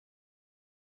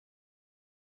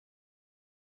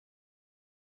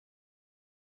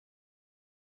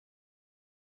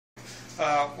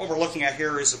What we're looking at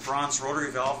here is a bronze rotary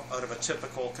valve out of a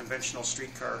typical conventional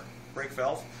streetcar brake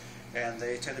valve, and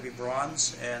they tend to be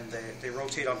bronze, and they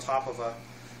rotate on top of a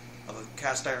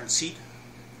cast iron seat.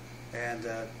 And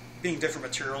being different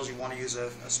materials, you want to use a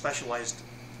specialized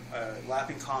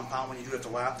lapping compound when you do have to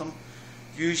lap them.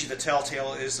 Usually the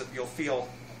telltale is that you'll feel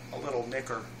a little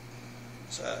nick or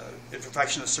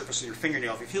imperfection on the surface of your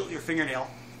fingernail. If you feel your fingernail,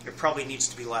 it probably needs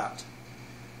to be lapped.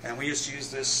 And we just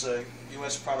use this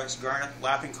U.S. Products Garnet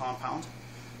lapping compound.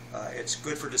 It's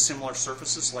good for dissimilar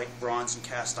surfaces like bronze and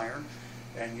cast iron.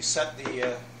 And you set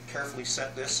carefully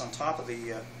set this on top of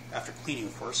the, after cleaning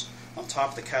of course, on top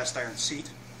of the cast iron seat,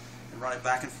 and run it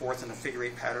back and forth in a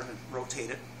figure-8 pattern and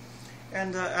rotate it.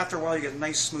 And after a while you get a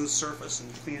nice smooth surface, and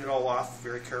you clean it all off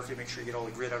very carefully, make sure you get all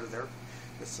the grit out of there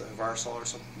with Varsol or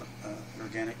some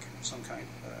organic of some kind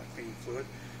cleaning fluid.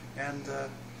 And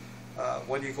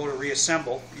when you go to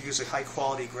reassemble, you use a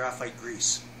high-quality graphite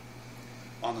grease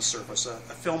on the surface, a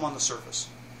film on the surface.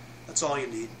 That's all you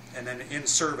need. And then in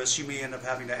service, you may end up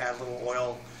having to add a little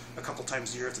oil a couple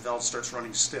times a year if the valve starts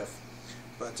running stiff.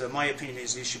 But my opinion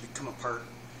is these should come apart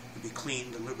and be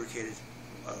cleaned and lubricated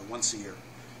once a year.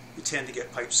 You tend to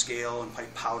get pipe scale and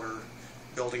pipe powder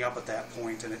building up at that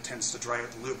point, and it tends to dry out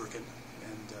the lubricant.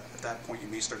 And at that point, you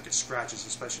may start to get scratches,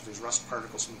 especially if there's rust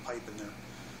particles from the pipe in there.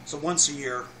 So once a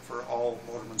year for all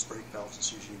motorman's brake valves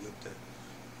is usually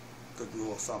a good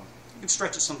rule of thumb. You can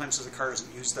stretch it sometimes if the car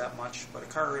isn't used that much, but a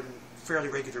car in fairly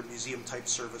regular museum type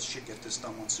service should get this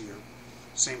done once a year.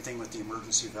 Same thing with the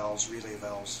emergency valves, relay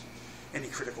valves. Any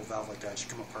critical valve like that should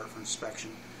come apart for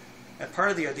inspection. And part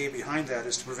of the idea behind that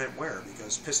is to prevent wear,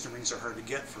 because piston rings are hard to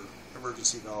get for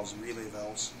emergency valves and relay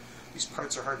valves. These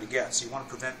parts are hard to get, so you want to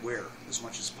prevent wear as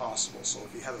much as possible. So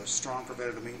if you have a strong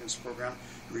preventative maintenance program,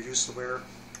 you reduce the wear,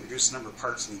 reduce the number of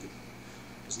parts needed.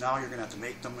 Because now you're going to have to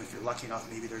make them. If you're lucky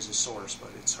enough, maybe there's a source, but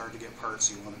it's hard to get parts,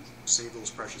 so you want to save those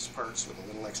precious parts with a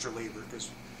little extra labor, because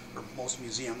for most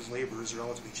museums, labor is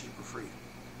relatively cheap or free.